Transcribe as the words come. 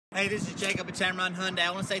Hey, this is Jacob at Tameron Hyundai.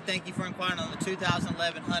 I want to say thank you for inquiring on the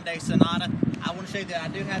 2011 Hyundai Sonata. I want to show you that I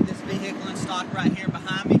do have this vehicle in stock right here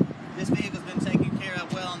behind me. This vehicle's been taken care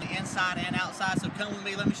of well on the inside and outside, so come with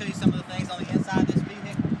me. Let me show you some of the things on the inside of this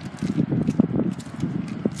vehicle.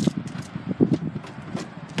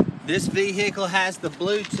 This vehicle has the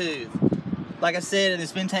Bluetooth. Like I said,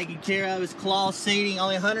 it's been taken care of. It's cloth seating,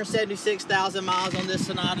 only 176,000 miles on this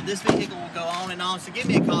Sonata. This vehicle will go on and on. So give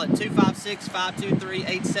me a call at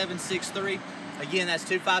 256-523-8763. Again, that's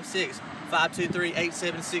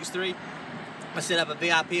 256-523-8763. I set up a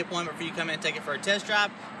VIP appointment for you to come in and take it for a test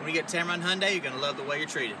drive. When you get Tameron Hyundai, you're going to love the way you're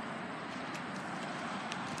treated.